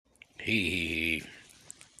Hey,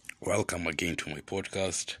 welcome again to my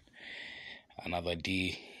podcast. Another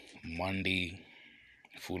day, Monday,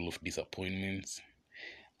 full of disappointments.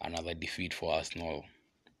 Another defeat for Arsenal.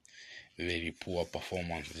 Very poor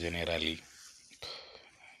performance generally.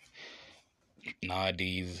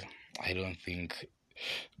 Nowadays, I don't think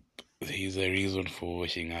there is a reason for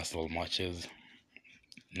watching Arsenal matches.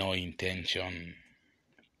 No intention,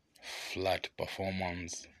 flat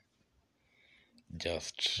performance,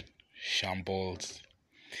 just shambles,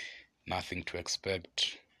 nothing to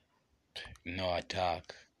expect, no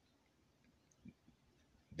attack.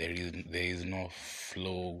 There is no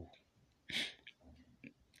flow.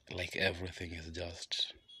 Like everything is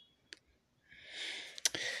just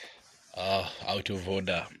out of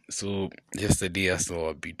order. So yesterday Arsenal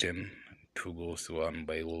were beaten 2-1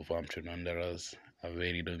 by Wolverhampton Wanderers. A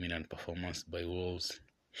very dominant performance by Wolves.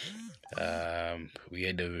 We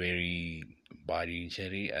had a very bad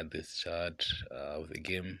injury at the start of the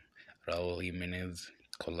game. Raul Jimenez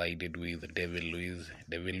collided with David Luiz.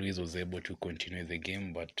 David Luiz was able to continue the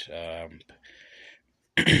game, but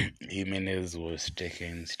Jimenez was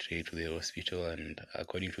taken straight to the hospital, and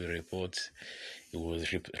according to reports, he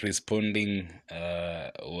was responding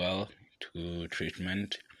well to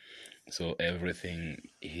treatment. So everything,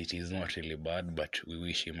 it is not really bad, but we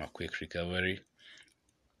wish him a quick recovery.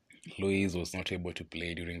 Luis was not able to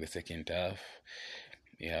play during the second half.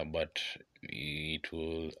 Yeah, but it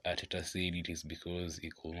was Arteta said it is because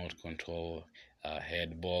he could not control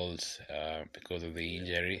head balls because of the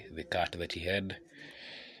injury, the cut that he had.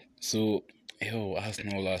 So,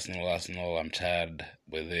 Arsenal, I'm tired.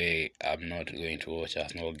 By the way, I'm not going to watch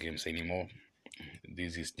Arsenal games anymore.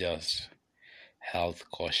 This is just health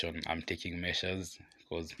caution. I'm taking measures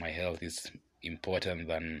because my health is important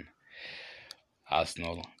than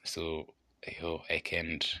Arsenal. So, I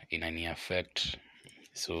can't in any effect.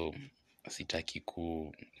 So, sitaki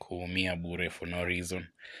kuumia bure for no reason.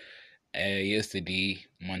 Yesterday,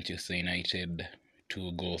 Manchester United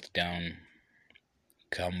 2 goals down,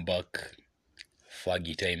 comeback,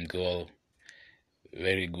 Fergie time goal,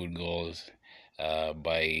 very good goals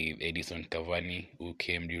by Edison Cavani, who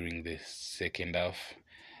came during the second half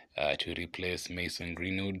to replace Mason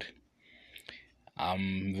Greenwood.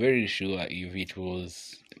 I'm very sure if it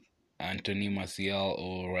was Anthony Martial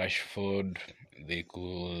or Rashford, they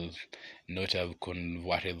could not have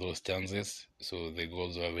converted those chances. So the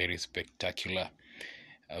goals were very spectacular.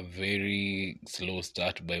 A very slow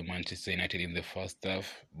start by Manchester United in the first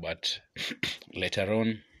half, but later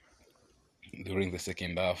on, during the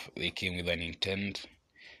second half, they came with an intent.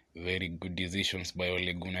 Very good decisions by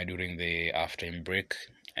Ole Gunnar during the halftime break,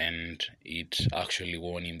 and it actually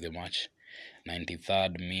won him the match.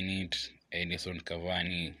 93rd minute, Edison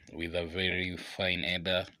Cavani with a very fine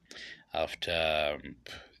header after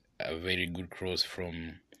a very good cross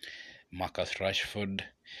from Marcus Rashford.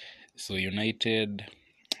 So United,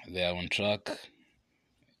 they are on track.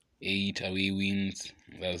 8 away wins.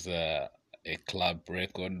 That's a club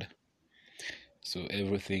record. So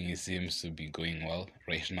everything seems to be going well.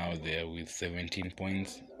 Right now they're with 17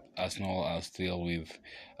 points. Arsenal are still with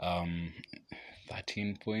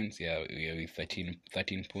 13 points. Yeah, we are with 13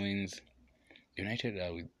 points. United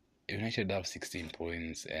have 16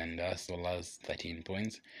 points and Arsenal has 13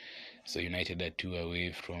 points. So United are 2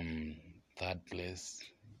 away from third place.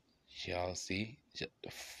 Chelsea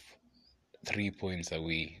 3 points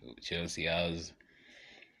away. Chelsea has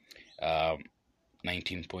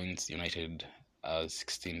 19 points. United has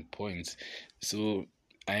 16 points. So,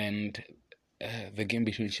 and the game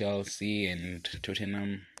between Chelsea and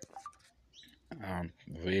Tottenham,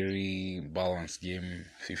 very balanced game,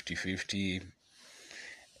 50-50.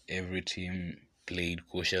 Every team played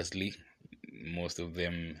cautiously. Most of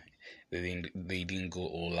them, they didn't go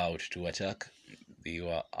all out to attack. They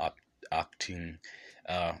were acting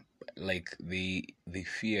like they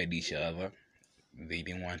feared each other. They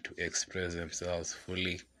didn't want to express themselves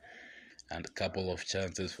fully, and a couple of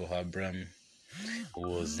chances for Abraham, who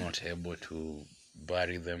was not able to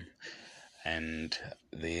bury them, and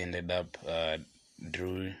they ended up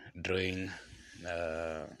drawing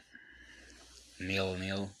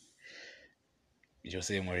 0-0.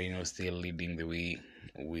 Jose Mourinho still leading the way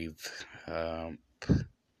with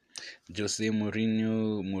Jose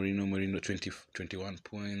Mourinho 21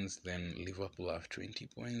 points. Then Liverpool have 20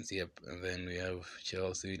 points. Yep, and then we have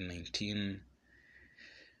Chelsea 19.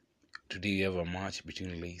 Today we have a match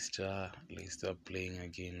between Leicester playing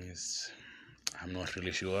against, I'm not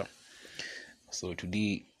really sure. So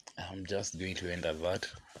today I'm just going to end at that.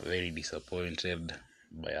 Very disappointed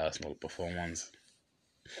by Arsenal performance.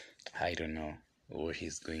 I don't know what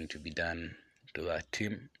is going to be done to that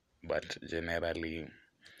team. but generally,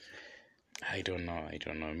 I don't know. I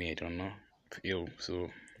don't know. You. So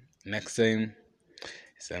next time,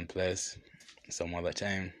 same place, some other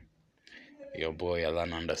time. Your boy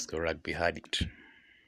Alan _rugby had it.